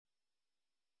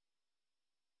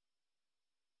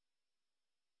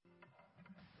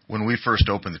When we first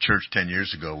opened the church 10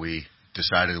 years ago, we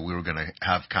decided that we were going to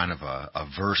have kind of a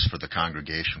verse for the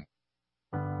congregation.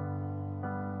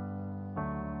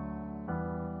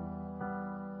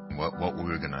 What we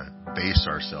were going to base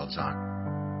ourselves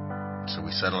on. So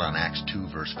we settled on Acts 2,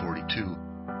 verse 42.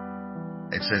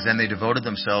 It says, "And they devoted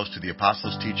themselves to the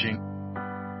apostles' teaching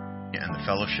and the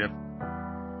fellowship,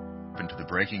 and to the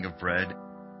breaking of bread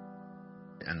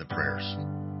and the prayers."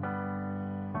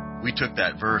 We took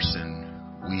that verse and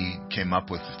we came up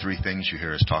with the three things you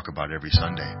hear us talk about every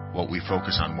Sunday. What we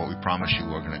focus on, what we promise you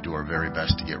we're going to do our very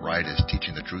best to get right, is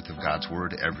teaching the truth of God's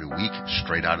Word every week,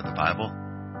 straight out of the Bible.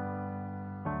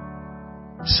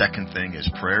 Second thing is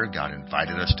prayer. God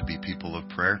invited us to be people of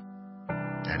prayer.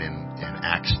 And in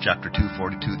Acts chapter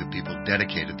 2:42, the people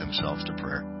dedicated themselves to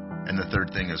prayer. And the third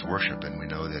thing is worship. And we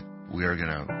know that we are going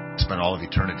to spend all of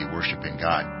eternity worshiping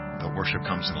God. But worship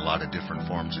comes in a lot of different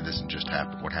forms. It isn't just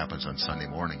what happens on Sunday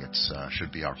morning. It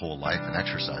should be our whole life, an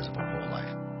exercise of our whole life.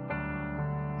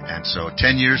 And so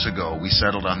 10 years ago, we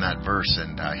settled on that verse.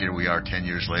 And here we are 10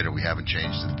 years later. We haven't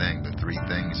changed a thing. The three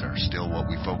things are still what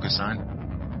we focus on.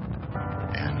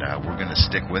 And we're going to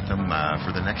stick with them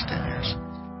for the next 10 years.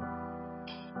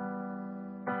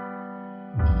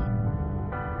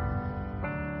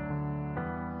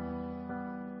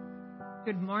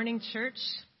 Good morning, church.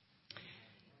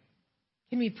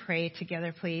 Can we pray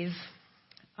together, please?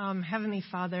 Heavenly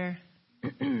Father,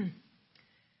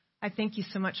 I thank you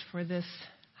so much for this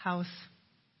house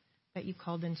that you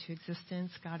called into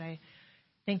existence. God, I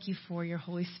thank you for your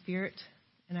Holy Spirit.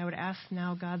 And I would ask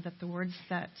now, God, that the words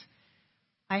that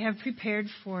I have prepared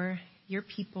for your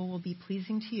people will be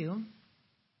pleasing to you.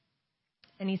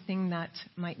 Anything that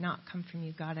might not come from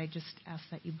you, God, I just ask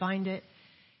that you bind it.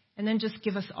 And then just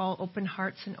give us all open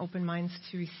hearts and open minds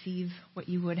to receive what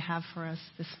you would have for us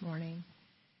this morning.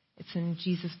 It's in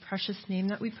Jesus' precious name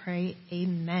that we pray.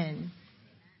 Amen.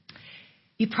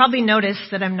 You probably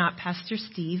noticed that I'm not Pastor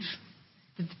Steve.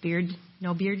 Did the beard,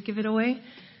 no beard, give it away?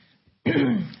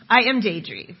 I am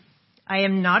Deidre. I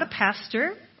am not a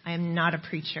pastor. I am not a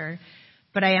preacher.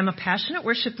 But I am a passionate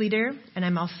worship leader, and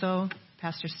I'm also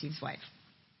Pastor Steve's wife.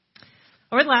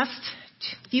 Over the last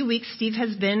few weeks, Steve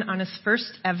has been on his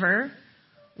first ever,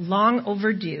 long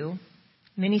overdue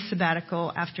mini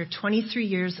sabbatical after 23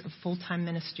 years of full-time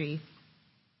ministry.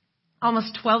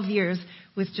 Almost 12 years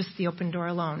with just the Open Door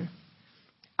alone.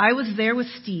 I was there with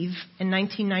Steve in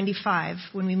 1995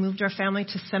 when we moved our family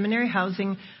to seminary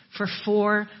housing for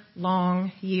 4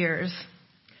 long years.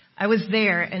 I was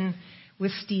there and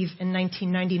with Steve in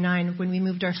 1999 when we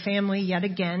moved our family yet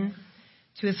again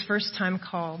to his first time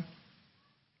call.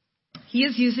 He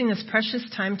is using this precious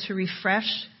time to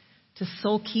refresh, to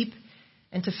soul keep,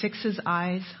 and to fix his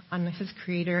eyes on his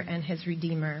Creator and his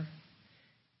Redeemer.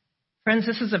 Friends,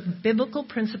 this is a biblical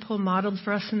principle modeled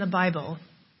for us in the Bible.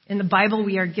 In the Bible,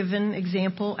 we are given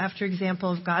example after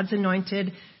example of God's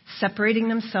anointed separating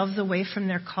themselves away from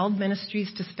their called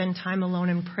ministries to spend time alone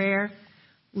in prayer,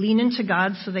 lean into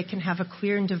God so they can have a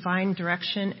clear and divine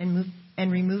direction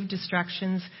and remove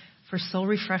distractions for soul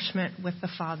refreshment with the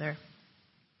Father.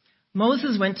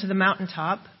 Moses went to the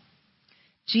mountaintop.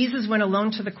 Jesus went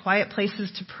alone to the quiet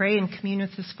places to pray and commune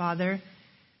with his Father.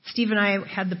 Steve and I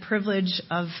had the privilege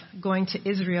of going to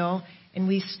Israel, and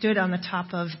we stood on the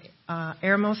top of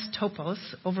Eremos Topos,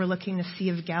 overlooking the Sea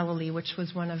of Galilee, which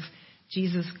was one of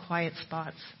Jesus' quiet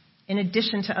spots. In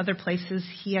addition to other places,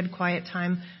 he had quiet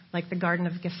time, like the Garden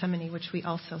of Gethsemane, which we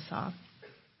also saw.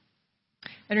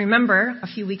 And remember, a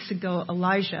few weeks ago,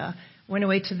 Elijah went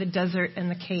away to the desert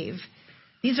and the cave.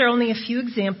 These are only a few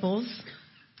examples,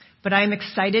 but I'm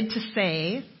excited to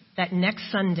say that next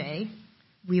Sunday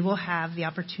we will have the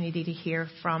opportunity to hear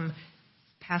from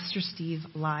Pastor Steve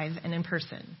live and in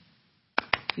person.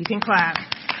 You can clap.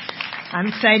 I'm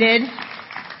excited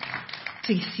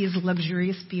to see his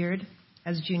luxurious beard,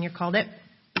 as Junior called it.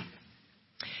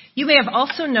 You may have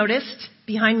also noticed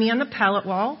behind me on the pallet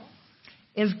wall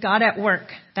is God at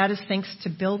Work. That is thanks to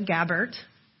Bill Gabbert.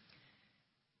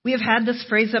 We have had this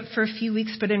phrase up for a few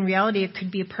weeks, but in reality, it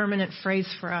could be a permanent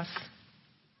phrase for us.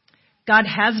 God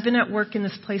has been at work in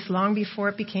this place long before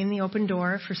it became the Open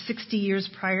Door. For 60 years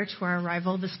prior to our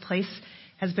arrival, this place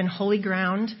has been holy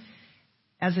ground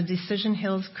as a Decision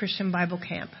Hills Christian Bible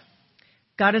camp.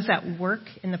 God is at work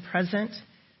in the present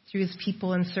through his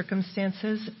people and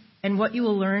circumstances. And what you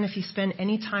will learn if you spend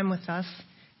any time with us,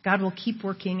 God will keep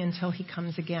working until he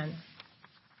comes again.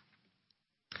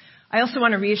 I also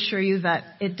want to reassure you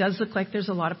that it does look like there's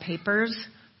a lot of papers,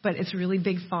 but it's really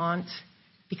big font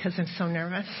because I'm so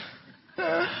nervous.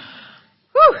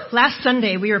 Woo! Last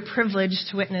Sunday, we were privileged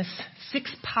to witness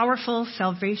 6 powerful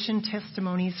salvation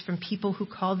testimonies from people who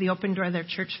call the Open Door their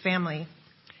church family.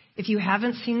 If you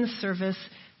haven't seen the service,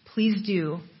 please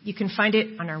do. You can find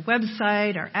it on our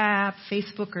website, our app,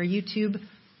 Facebook, or YouTube.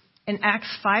 In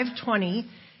Acts 5:20,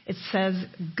 it says,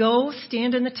 "Go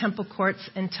stand in the temple courts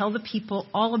and tell the people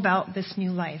all about this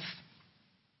new life."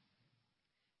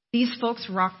 These folks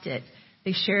rocked it.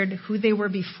 They shared who they were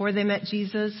before they met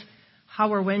Jesus,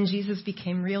 how or when Jesus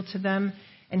became real to them,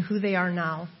 and who they are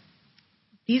now.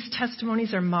 These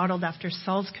testimonies are modeled after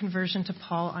Saul's conversion to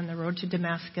Paul on the road to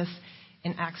Damascus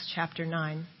in Acts chapter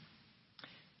 9.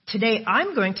 Today,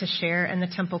 I'm going to share in the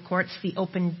temple courts the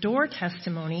Open Door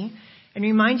testimony and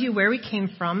remind you where we came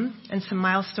from and some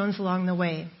milestones along the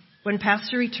way. When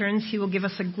Pastor returns, he will give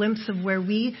us a glimpse of where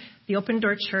we, the Open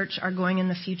Door Church, are going in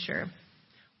the future.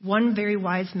 One very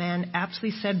wise man aptly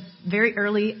said very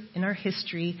early in our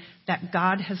history that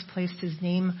God has placed his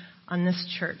name on this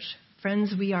church.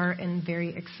 Friends, we are in very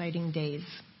exciting days.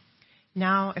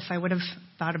 Now, if I would have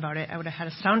thought about it, I would have had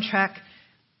a soundtrack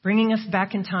bringing us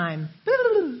back in time.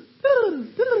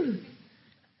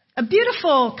 A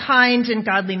beautiful, kind, and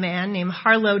godly man named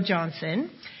Harlow Johnson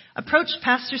approached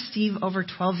Pastor Steve over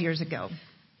 12 years ago.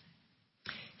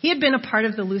 He had been a part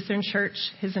of the Lutheran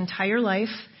Church his entire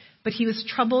life, but he was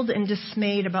troubled and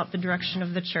dismayed about the direction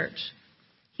of the church.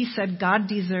 He said, God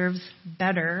deserves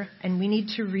better, and we need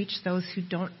to reach those who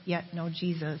don't yet know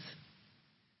Jesus.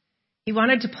 He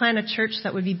wanted to plant a church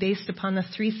that would be based upon the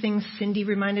 3 things Cindy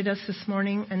reminded us this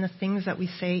morning and the things that we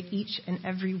say each and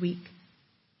every week: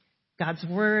 God's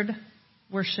word,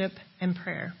 worship, and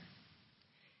prayer.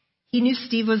 He knew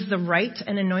Steve was the right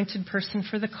and anointed person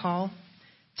for the call.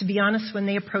 To be honest, when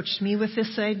they approached me with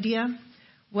this idea,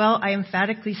 well, I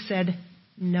emphatically said,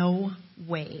 no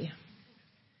way.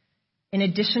 In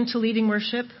addition to leading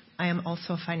worship, I am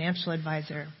also a financial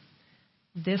advisor.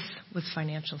 This was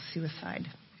financial suicide.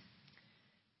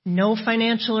 No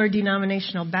financial or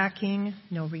denominational backing,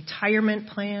 no retirement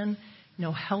plan,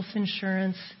 no health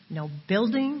insurance, no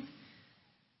building.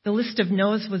 The list of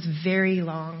no's was very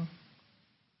long.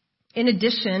 In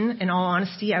addition, in all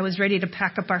honesty, I was ready to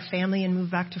pack up our family and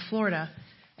move back to Florida.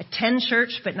 Attend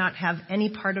church, but not have any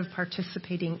part of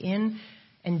participating in,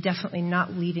 and definitely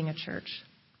not leading a church.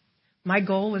 My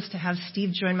goal was to have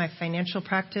Steve join my financial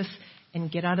practice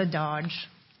and get out of Dodge.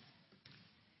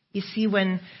 You see,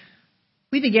 when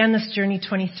we began this journey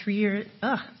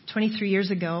 23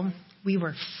 years ago, we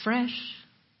were fresh,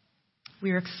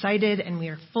 we were excited, and we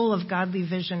are full of godly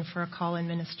vision for a call in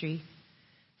ministry.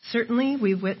 Certainly,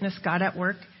 we've witnessed God at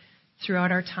work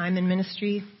throughout our time in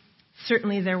ministry.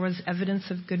 Certainly, there was evidence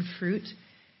of good fruit.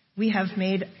 We have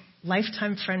made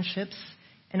lifetime friendships,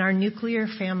 and our nuclear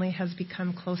family has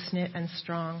become close-knit and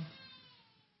strong.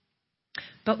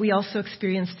 But we also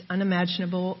experienced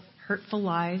unimaginable, hurtful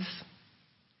lies,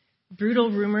 brutal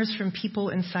rumors from people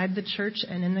inside the church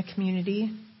and in the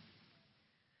community.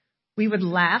 We would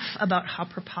laugh about how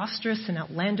preposterous and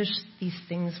outlandish these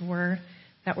things were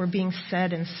that were being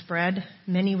said and spread,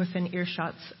 many within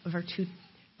earshots of our 2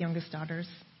 youngest daughters.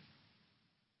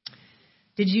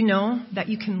 Did you know that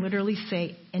you can literally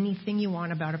say anything you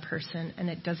want about a person and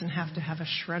it doesn't have to have a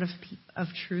shred of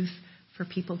truth for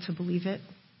people to believe it?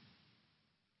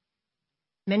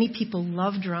 Many people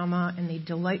love drama and they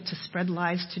delight to spread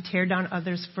lies to tear down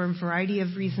others for a variety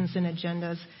of reasons and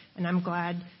agendas, and I'm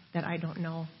glad that I don't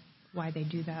know why they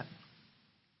do that.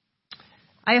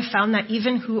 I have found that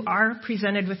even who are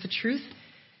presented with the truth,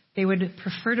 they would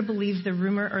prefer to believe the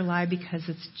rumor or lie because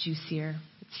it's juicier.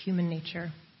 It's human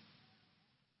nature.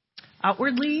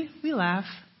 Outwardly, we laugh,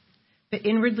 but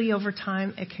inwardly over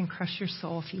time, it can crush your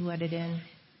soul if you let it in.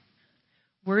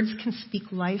 Words can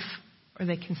speak life or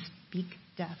they can speak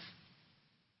death.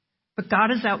 But God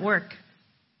is at work.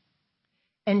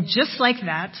 And just like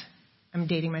that, I'm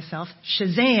dating myself,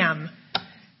 Shazam!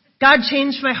 God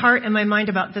changed my heart and my mind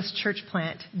about this church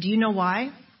plant. Do you know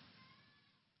why?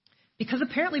 Because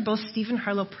apparently both Steve and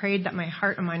Harlow prayed that my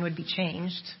heart and mind would be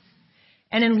changed.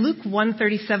 And in Luke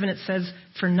 1:37 it says,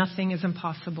 "For nothing is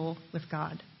impossible with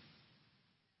God."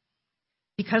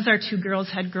 Because our 2 girls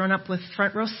had grown up with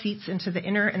front row seats into the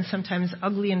inner and sometimes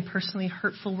ugly and personally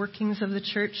hurtful workings of the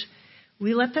church,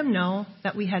 we let them know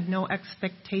that we had no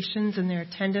expectations in their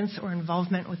attendance or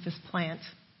involvement with this plant.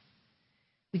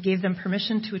 We gave them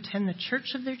permission to attend the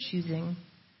church of their choosing.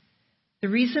 The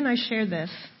reason I share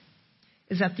this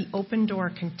is that the Open Door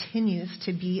continues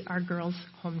to be our girls'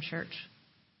 home church.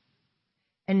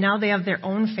 And now they have their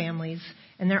own families,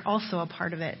 and they're also a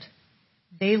part of it.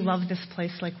 They love this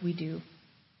place like we do.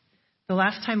 The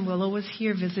last time Willow was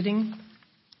here visiting,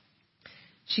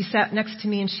 She sat next to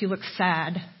me and she looked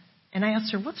sad. And I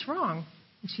asked her, "What's wrong?"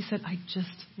 And she said, "I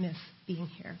just miss being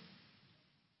here."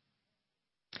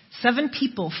 7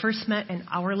 people first met in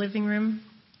our living room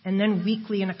and then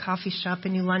weekly in a coffee shop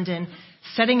in New London,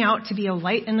 setting out to be a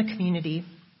light in the community,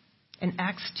 an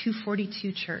Acts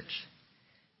 2:42 church.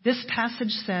 This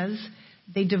passage says,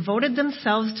 they devoted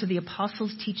themselves to the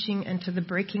apostles' teaching and to the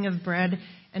breaking of bread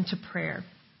and to prayer.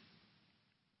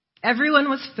 Everyone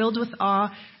was filled with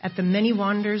awe at the many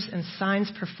wonders and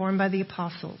signs performed by the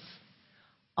apostles.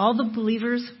 All the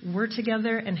believers were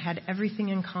together and had everything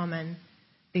in common.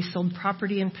 They sold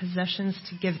property and possessions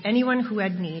to give anyone who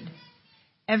had need.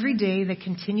 Every day they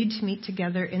continued to meet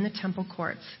together in the temple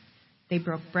courts. They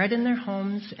broke bread in their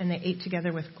homes and they ate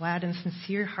together with glad and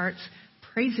sincere hearts,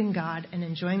 praising God and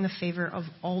enjoying the favor of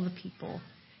all the people.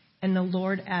 And the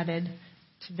Lord added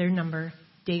to their number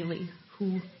daily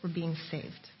who were being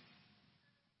saved.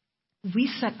 We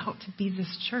set out to be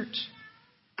this church.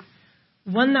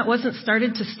 One that wasn't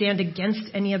started to stand against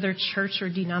any other church or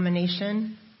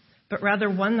denomination, but rather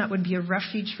one that would be a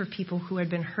refuge for people who had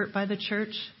been hurt by the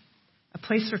church, a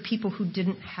place for people who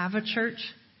didn't have a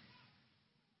church,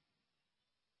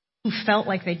 who felt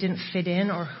like they didn't fit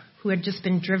in or who had just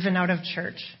been driven out of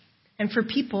church, and for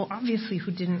people, obviously,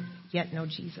 who didn't yet know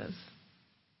Jesus.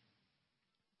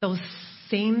 Those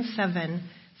same 7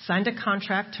 signed a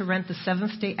contract to rent the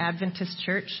Seventh-day Adventist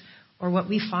Church, or what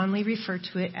we fondly refer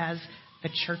to it as the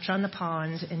Church on the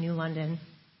Pond in New London.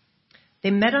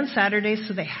 They met on Saturdays,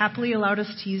 so they happily allowed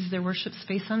us to use their worship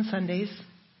space on Sundays.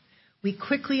 We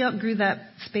quickly outgrew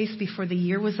that space before the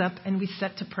year was up, and we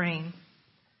set to praying.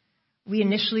 We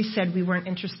initially said we weren't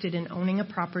interested in owning a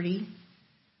property.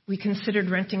 We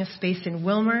considered renting a space in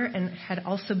Wilmer and had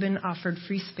also been offered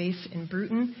free space in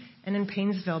Bruton and in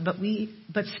Painesville.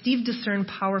 But Steve discerned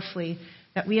powerfully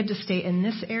that we had to stay in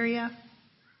this area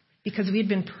because we had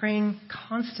been praying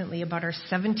constantly about our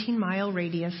 17-mile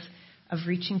radius of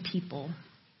reaching people.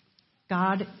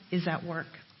 God is at work.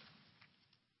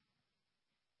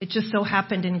 It just so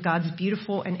happened in God's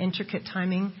beautiful and intricate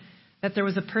timing that there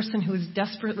was a person who was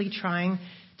desperately trying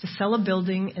to sell a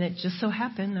building, and it just so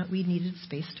happened that we needed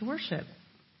space to worship.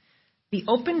 The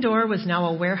Open Door was now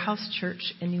a warehouse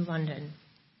church in New London.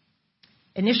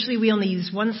 Initially, we only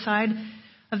used one side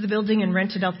of the building and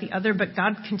rented out the other, but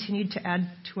God continued to add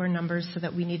to our numbers so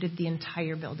that we needed the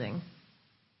entire building.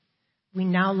 We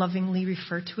now lovingly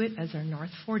refer to it as our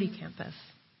North 40 campus.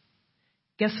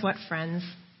 Guess what, friends?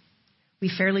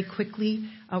 We fairly quickly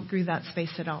outgrew that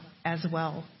space as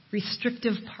well.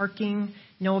 Restrictive parking,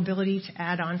 no ability to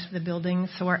add on to the building,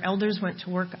 so our elders went to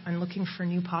work on looking for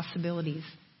new possibilities.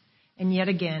 And yet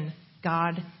again,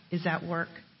 God is at work.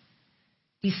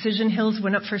 Decision Hills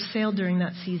went up for sale during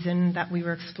that season that we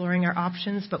were exploring our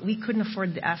options, but we couldn't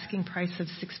afford the asking price of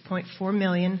 $6.4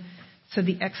 million, so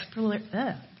the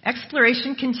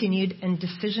exploration continued and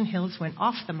Decision Hills went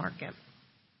off the market.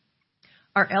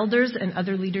 Our elders and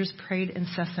other leaders prayed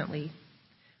incessantly.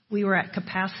 We were at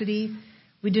capacity.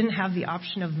 We didn't have the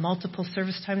option of multiple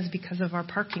service times because of our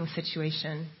parking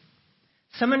situation.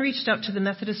 Someone reached out to the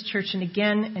Methodist Church, and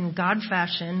again, in God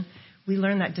fashion, we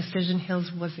learned that Decision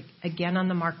Hills was again on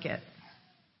the market.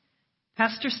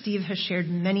 Pastor Steve has shared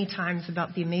many times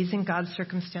about the amazing God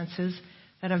circumstances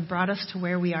that have brought us to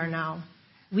where we are now.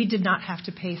 We did not have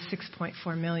to pay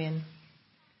 $6.4 million.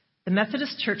 The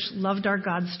Methodist Church loved our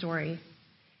God story,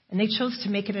 and they chose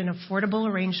to make it an affordable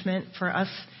arrangement for us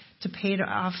to pay it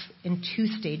off in 2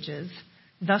 stages,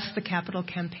 thus the capital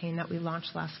campaign that we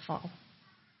launched last fall.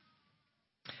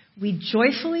 We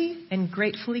joyfully and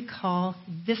gratefully call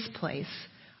this place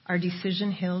our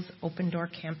Decision Hills Open Door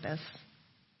Campus.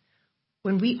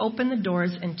 When we opened the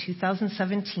doors in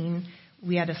 2017,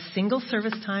 we had a single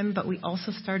service time, but we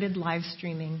also started live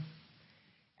streaming.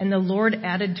 And the Lord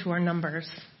added to our numbers.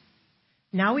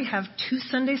 Now we have 2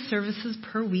 Sunday services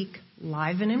per week,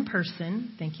 live and in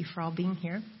person. Thank you for all being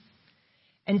here.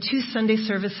 And 2 Sunday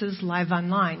services live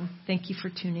online. Thank you for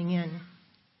tuning in.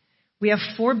 We have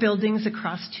 4 buildings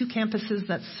across 2 campuses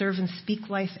that serve and speak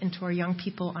life into our young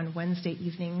people on Wednesday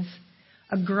evenings.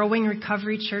 A growing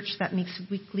recovery church that meets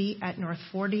weekly at North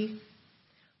 40.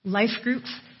 Life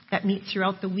groups that meet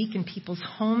throughout the week in people's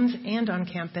homes and on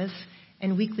campus.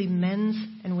 And weekly men's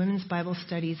and women's Bible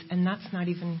studies. And that's not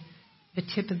even the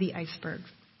tip of the iceberg.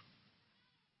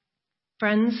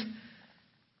 Friends,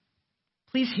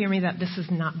 please hear me that this is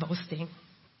not boasting,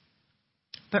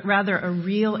 but rather a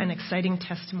real and exciting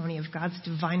testimony of God's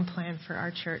divine plan for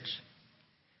our church.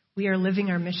 We are living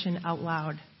our mission out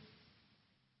loud.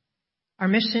 Our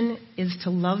mission is to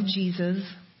love Jesus,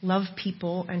 love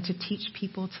people, and to teach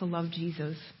people to love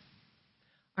Jesus.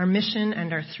 Our mission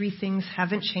and our three things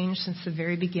haven't changed since the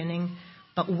very beginning,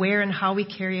 but where and how we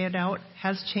carry it out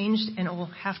has changed and it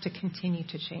will have to continue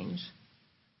to change.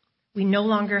 We no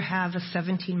longer have a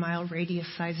 17-mile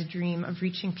radius-sized dream of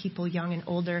reaching people young and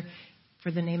older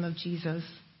for the name of Jesus.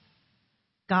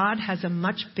 God has a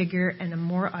much bigger and a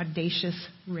more audacious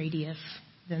radius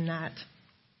than that.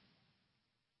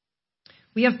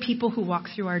 We have people who walk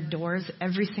through our doors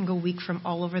every single week from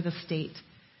all over the state.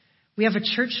 We have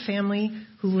a church family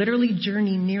who literally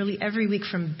journey nearly every week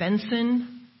from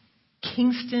Benson,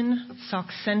 Kingston, Sauk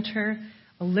Center,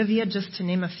 Olivia, just to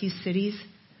name a few cities.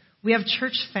 We have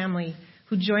church family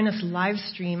who join us live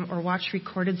stream or watch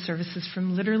recorded services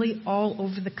from literally all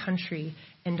over the country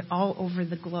and all over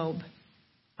the globe.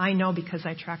 I know because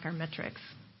I track our metrics,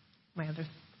 my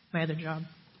other job.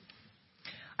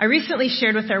 I recently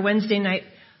shared with our Wednesday night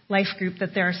life group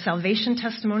that there are salvation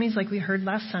testimonies like we heard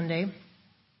last Sunday,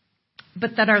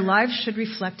 but that our lives should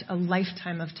reflect a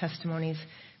lifetime of testimonies,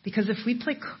 because if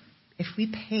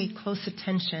we pay close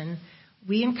attention,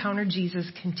 we encounter Jesus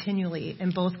continually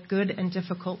in both good and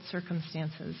difficult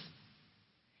circumstances.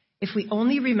 If we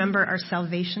only remember our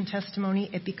salvation testimony,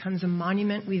 it becomes a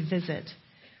monument we visit,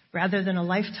 rather than a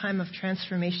lifetime of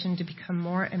transformation to become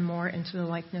more and more into the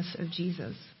likeness of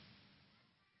Jesus.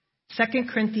 2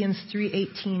 Corinthians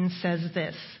 3:18 says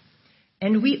this,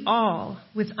 "And we all,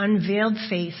 with unveiled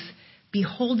face,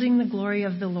 beholding the glory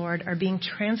of the Lord, are being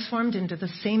transformed into the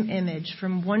same image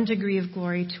from one degree of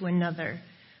glory to another.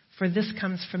 For this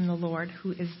comes from the Lord,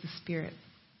 who is the Spirit."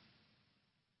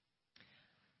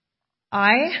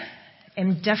 I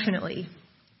am definitely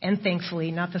and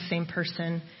thankfully not the same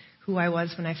person who I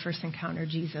was when I first encountered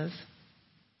Jesus.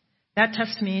 That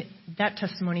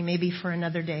testimony may be for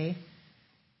another day.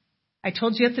 I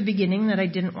told you at the beginning that I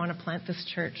didn't want to plant this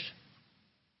church.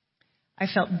 I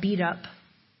felt beat up.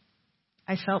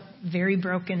 I felt very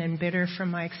broken and bitter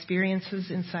from my experiences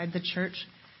inside the church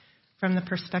from the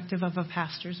perspective of a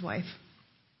pastor's wife.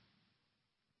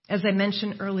 As I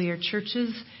mentioned earlier,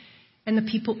 churches and the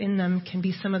people in them can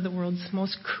be some of the world's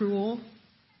most cruel,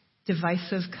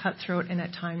 divisive, cutthroat, and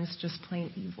at times just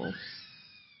plain evil.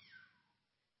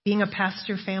 Being a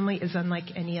pastor family is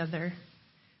unlike any other.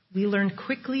 We learn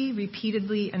quickly,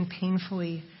 repeatedly, and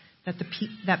painfully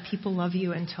that people love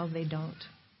you until they don't.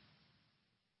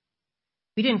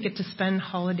 We didn't get to spend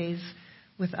holidays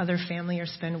with other family or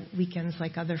spend weekends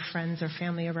like other friends or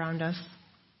family around us.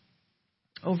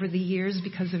 Over the years,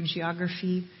 because of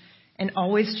geography and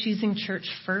always choosing church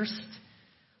first,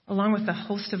 along with a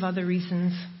host of other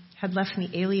reasons, had left me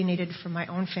alienated from my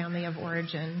own family of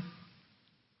origin.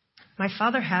 My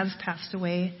father has passed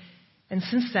away, and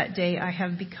since that day, I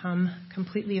have become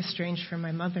completely estranged from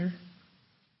my mother,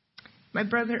 my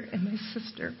brother, and my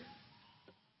sister.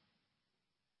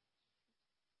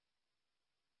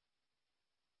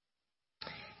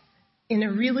 In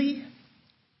a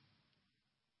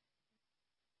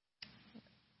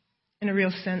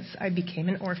real sense, I became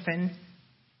an orphan.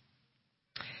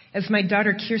 As my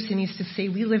daughter Kirsten used to say,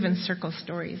 we live in circle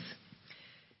stories.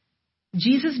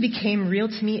 Jesus became real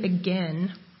to me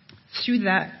again through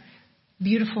that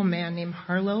beautiful man named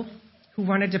Harlow, who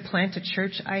wanted to plant a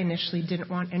church I initially didn't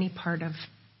want any part of.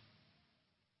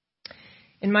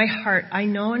 In my heart, I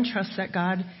know and trust that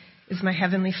God is my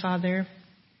heavenly Father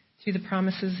through the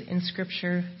promises in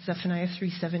Scripture, Zephaniah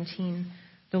 3:17.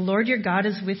 The Lord your God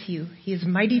is with you. He is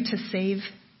mighty to save.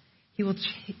 He will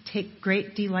take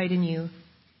great delight in you.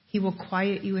 He will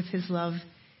quiet you with his love.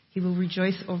 He will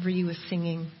rejoice over you with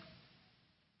singing.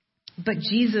 But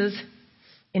Jesus,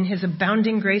 in his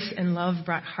abounding grace and love,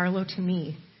 brought Harlow to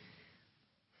me.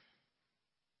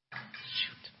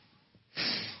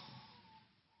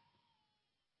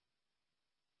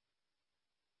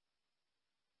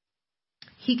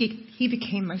 He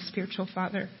became my spiritual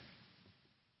father.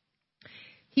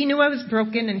 He knew I was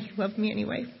broken, and he loved me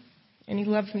anyway, and he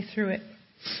loved me through it.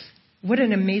 What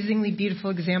an amazingly beautiful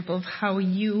example of how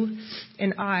you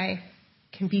and I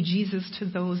can be Jesus to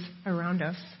those around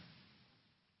us.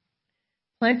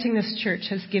 Planting this church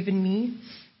has given me,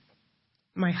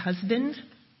 my husband,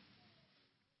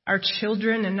 our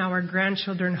children, and now our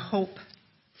grandchildren hope,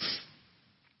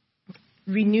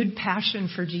 renewed passion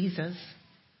for Jesus,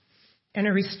 and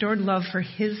a restored love for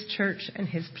his church and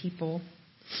his people.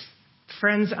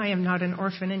 Friends, I am not an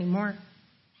orphan anymore.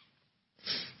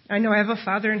 I know I have a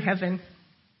Father in heaven,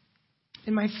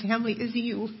 and my family is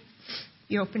you.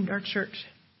 He opened our church.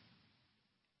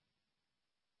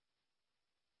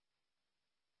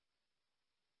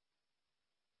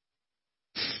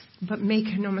 But make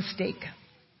no mistake,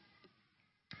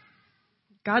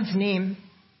 God's name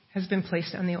has been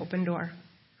placed on the open door.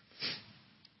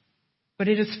 but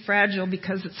it is fragile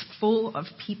because it's full of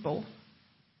people.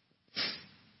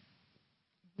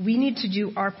 We need to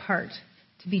do our part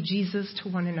to be Jesus to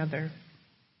one another.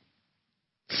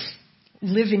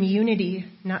 Live in unity,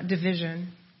 not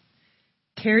division.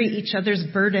 Carry each other's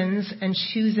burdens and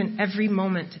choose in every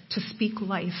moment to speak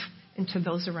life into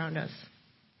those around us.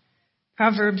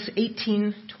 Proverbs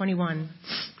 18:21.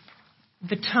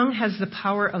 The tongue has the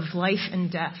power of life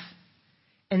and death,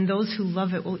 and those who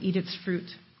love it will eat its fruit.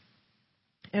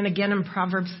 And again in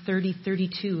Proverbs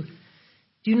 30:32.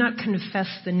 Do not confess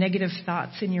the negative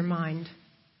thoughts in your mind.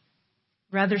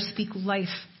 Rather speak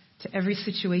life to every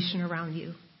situation around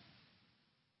you.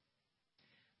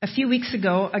 A few weeks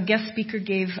ago, a guest speaker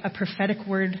gave a prophetic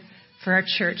word for our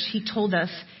church. He told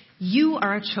us, you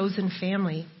are a chosen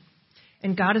family,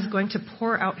 and God is going to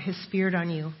pour out his Spirit on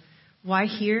you. Why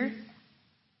here?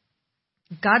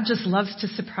 God just loves to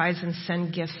surprise and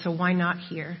send gifts, so why not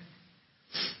here?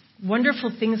 Wonderful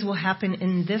things will happen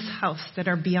in this house that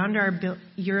are beyond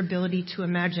your ability to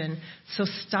imagine, so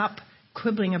stop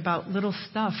quibbling about little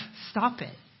stuff. Stop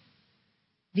it.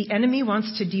 The enemy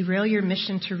wants to derail your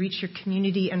mission to reach your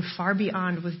community and far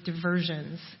beyond with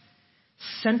diversions.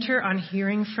 Center on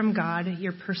hearing from God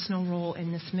your personal role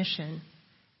in this mission.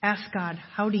 Ask God,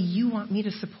 how do you want me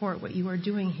to support what you are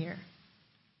doing here?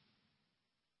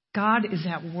 God is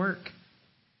at work.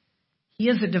 He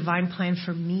has a divine plan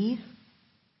for me,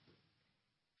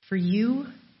 for you,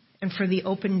 and for the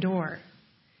open door.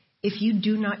 If you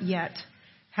do not yet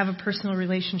have a personal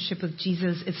relationship with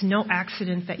Jesus, it's no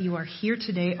accident that you are here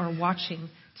today or watching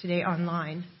today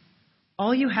online.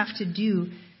 All you have to do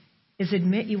is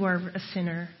admit you are a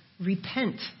sinner,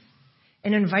 repent,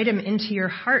 and invite him into your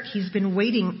heart. He's been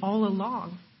waiting all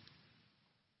along.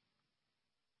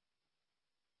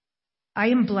 I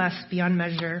am blessed beyond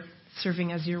measure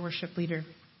serving as your worship leader.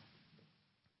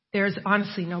 There is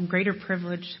honestly no greater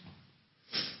privilege.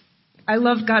 I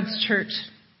love God's church,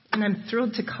 and I'm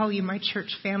thrilled to call you my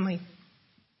church family.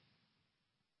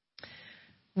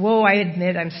 Whoa, I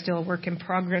admit I'm still a work in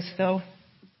progress, though.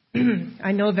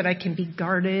 I know that I can be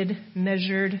guarded,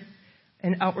 measured,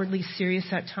 and outwardly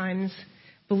serious at times.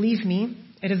 Believe me,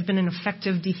 it has been an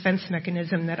effective defense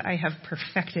mechanism that I have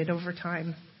perfected over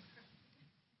time.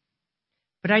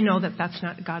 But I know that that's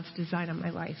not God's design on my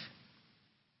life.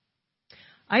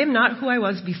 I am not who I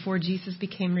was before Jesus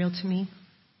became real to me.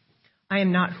 I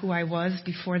am not who I was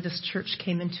before this church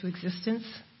came into existence.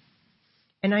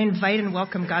 And I invite and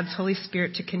welcome God's Holy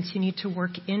Spirit to continue to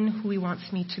work in who he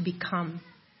wants me to become.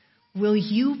 Will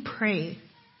you pray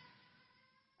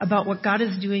about what God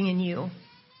is doing in you?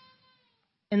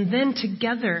 And then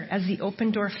together as the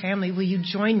Open Door family, will you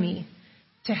join me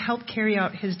to help carry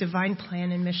out his divine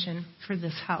plan and mission for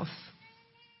this house?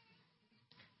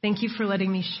 Thank you for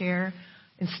letting me share.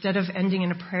 Instead of ending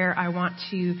in a prayer, I want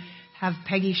to have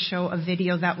Peggy show a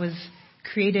video that was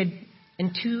created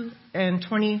in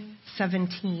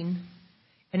 2017,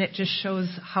 and it just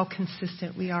shows how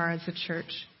consistent we are as a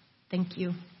church. Thank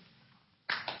you.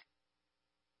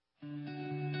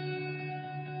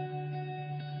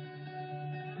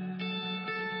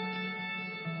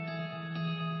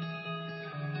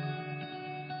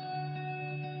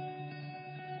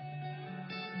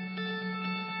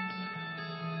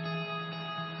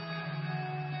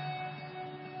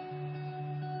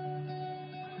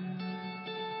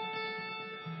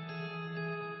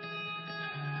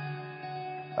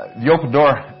 The Open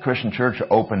Door Christian Church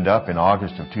opened up in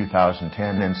August of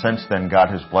 2010, and since then God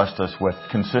has blessed us with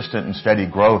consistent and steady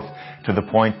growth to the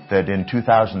point that in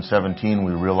 2017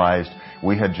 we realized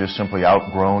we had just simply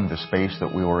outgrown the space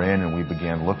that we were in, and we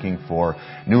began looking for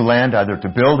new land, either to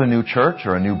build a new church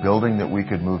or a new building that we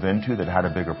could move into that had a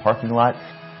bigger parking lot.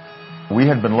 We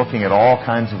had been looking at all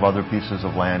kinds of other pieces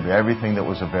of land, everything that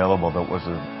was available that was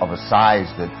of a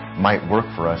size that might work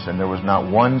for us, and there was not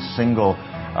one single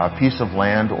piece of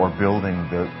land or building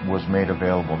that was made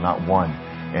available, not one.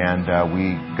 And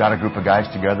we got a group of guys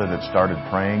together that started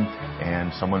praying,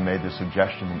 and someone made the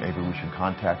suggestion that maybe we should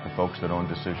contact the folks that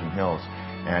own Decision Hills.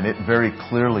 And it very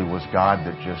clearly was God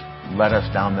that just led us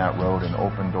down that road and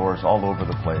opened doors all over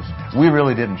the place. We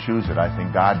really didn't choose it. I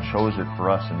think God chose it for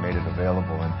us and made it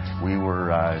available. And we were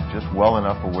just well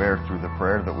enough aware through the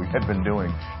prayer that we had been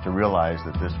doing to realize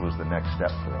that this was the next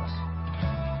step for us.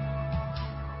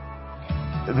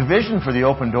 The vision for the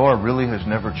Open Door really has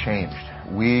never changed.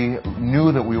 We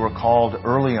knew that we were called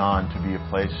early on to be a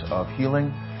place of healing,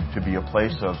 to be a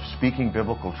place of speaking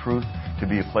biblical truth, to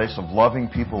be a place of loving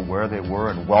people where they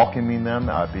were and welcoming them,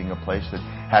 being a place that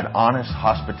had honest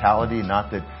hospitality,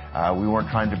 not that We weren't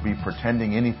trying to be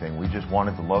pretending anything. We just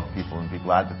wanted to love people and be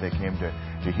glad that they came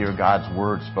to hear God's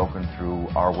word spoken through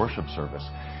our worship service.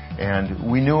 And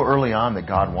we knew early on that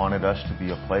God wanted us to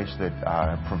be a place that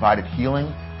provided healing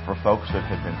for folks that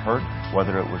had been hurt,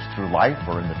 whether it was through life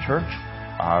or in the church,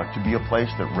 to be a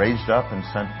place that raised up and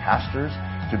sent pastors,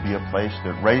 to be a place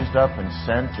that raised up and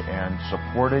sent and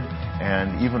supported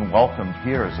and even welcomed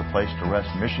here as a place to rest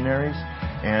missionaries,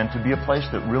 and to be a place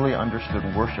that really understood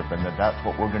worship, and that's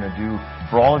what we're going to do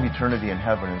for all of eternity in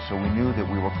heaven. And so we knew that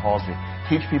we were called to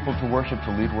teach people to worship,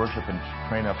 to lead worship, and to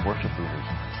train up worship leaders.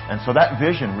 And so that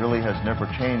vision really has never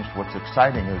changed. What's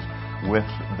exciting is with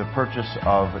the purchase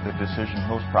of the Decision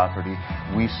Hills property,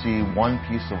 we see one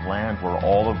piece of land where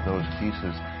all of those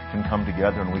pieces can come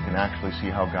together, and we can actually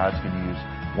see how God's going to use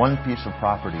one piece of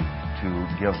property to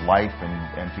give life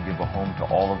and to give a home to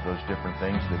all of those different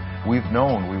things that we've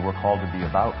known we were called to be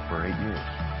about for 8 years.